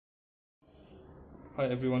Hi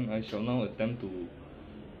everyone, I shall now attempt to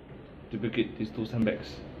duplicate these two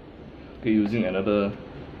sandbags, okay, using another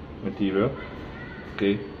material.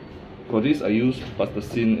 Okay, for this I use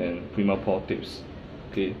plasticine and PrimaPore tapes,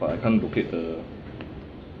 okay, but I can't locate the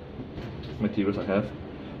materials I have,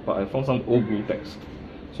 but I found some old glue tacks,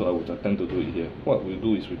 so I would attempt to do it here. What we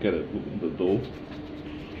do is we get the dough,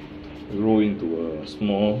 roll into a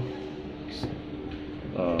small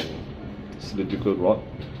cylindrical rod,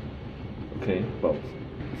 okay, about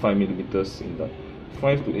 5 millimeters in the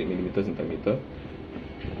 5 to 8 millimeters in diameter.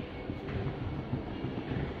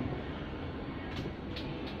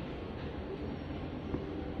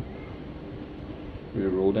 We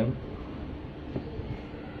roll them.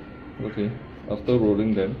 Okay, after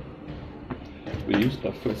rolling them, we use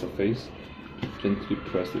a flat surface to gently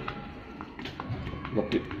press it,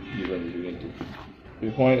 lock it even if you need to.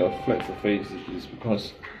 Why a flat surface is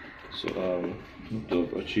because to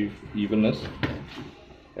achieve evenness.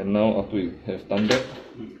 And now after we have done that,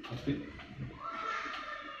 we cut it,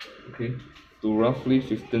 okay, to roughly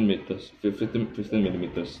 15 millimeters.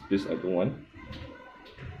 This I don't want.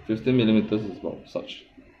 15 millimeters is about such.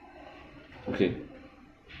 Okay.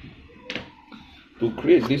 To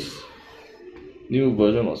create this new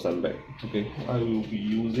version of sandbag, okay, I will be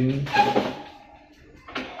using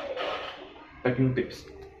packing tapes.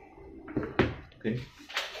 Okay.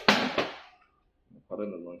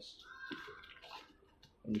 Pardon the noise.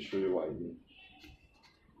 Let me show you what I mean.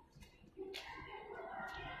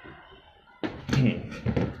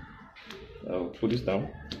 I'll put this down.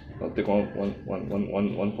 I'll take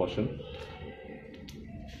one portion.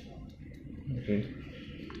 Okay.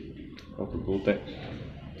 Of the glue tack.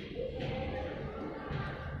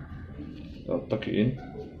 I'll tuck it in.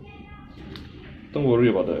 Don't worry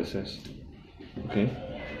about the excess. Okay.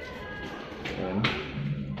 And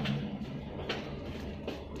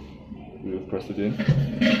we'll press it in.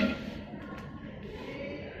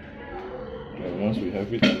 And once we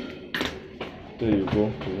have it, there you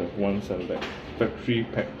go, we have one sandbag, factory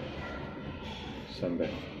pack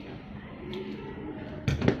sandbag.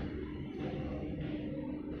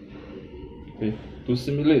 Okay, to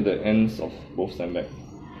simulate the ends of both sandbags,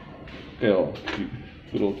 okay,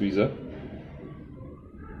 good old tweezer,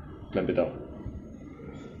 clamp it down.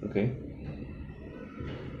 Okay.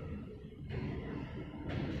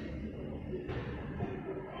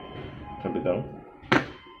 Clamp it down.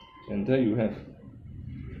 And there you have,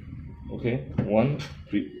 okay, one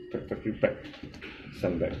factory pack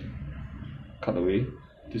sandbag. Cut away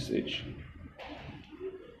this edge.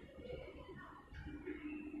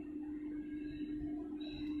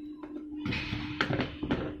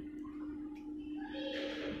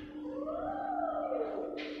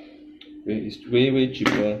 Okay, it's way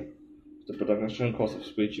cheaper. The production cost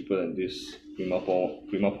is way cheaper than this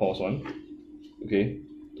PrimaPore's one. Okay,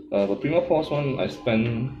 the PrimaPore's one I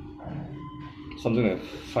spent something like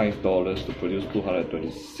 $5 to produce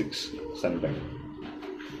 226 sandbags.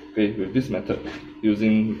 Okay, with this method,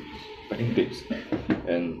 using packing tapes,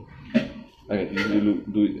 and I can easily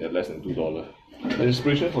do it at less than $2. The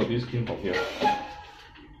inspiration for this came from here.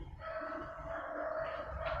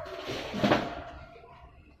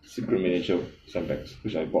 Secret miniature sandbags,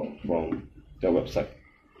 which I bought from their website.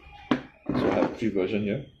 So I have 3 versions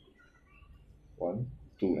here. 1,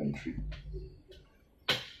 2, and 3.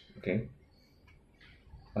 Okay.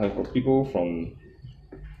 I have got people from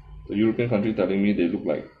the European country telling me they look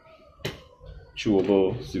like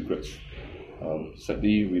chewable cigarettes.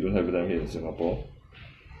 Sadly, we don't have them here in Singapore.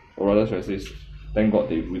 Or rather, should I say, thank God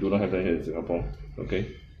we do not have them here in Singapore.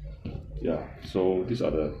 Okay. Yeah. So these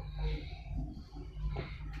are the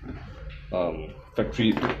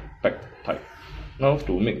factory pack type. Now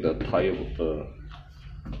to make the tire with the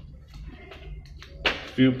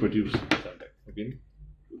field produced sandbag. Again,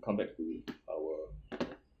 we'll come back to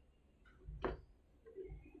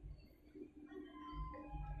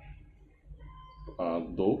our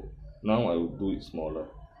dough. Now I will do it smaller.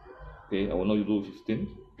 Okay, I will not do 15.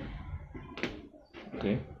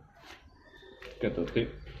 Okay, get the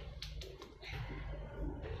tape,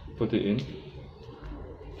 put it in.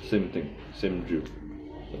 Same thing, same drill.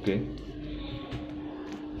 Okay,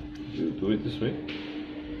 we'll do it this way.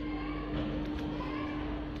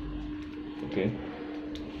 Okay,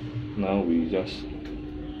 now we just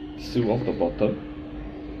seal off the bottom.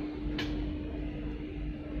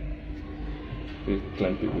 We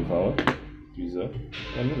clamp it with our tweezer.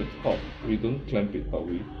 And at the top, we don't clamp it, but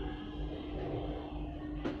we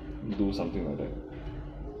do something like that.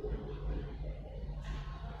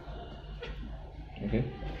 Okay,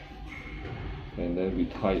 and then we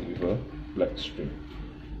tie it with a black string.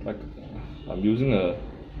 Like I'm using a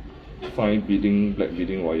fine black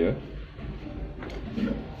beading wire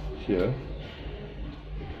here.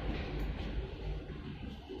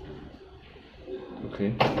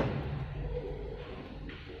 Okay.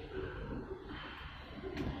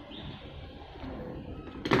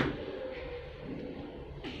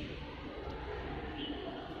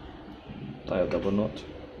 Tie a double knot.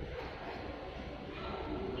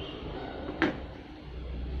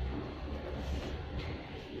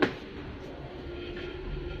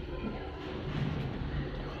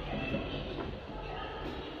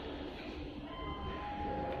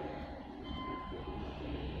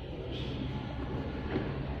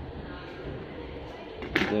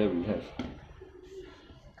 There we have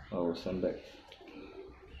our sandbag.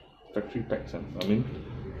 Factory pack I mean,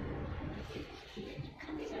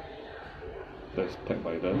 that's packed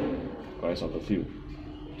by the guys on the field.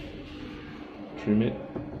 Trim it,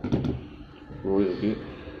 roll it a bit,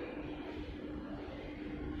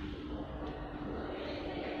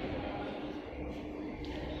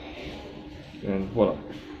 and voila.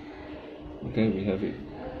 Okay, we have it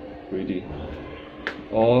ready.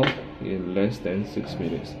 All in less than 6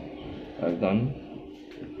 minutes. I've done.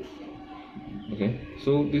 Okay,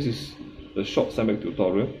 so this is the short sandbag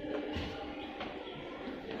tutorial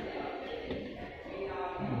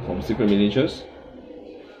from Secret Miniatures.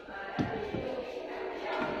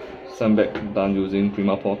 Sandbag done using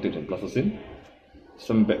PrimaPore tape and plasticine.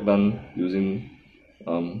 Sandbag done using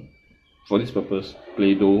for this purpose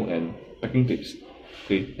Play-Doh and packing tapes.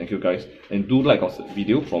 Okay, thank you guys, and do like our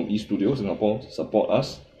video from eStudio Singapore. Support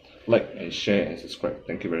us, like and share and subscribe.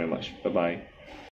 Thank you very much. Bye bye.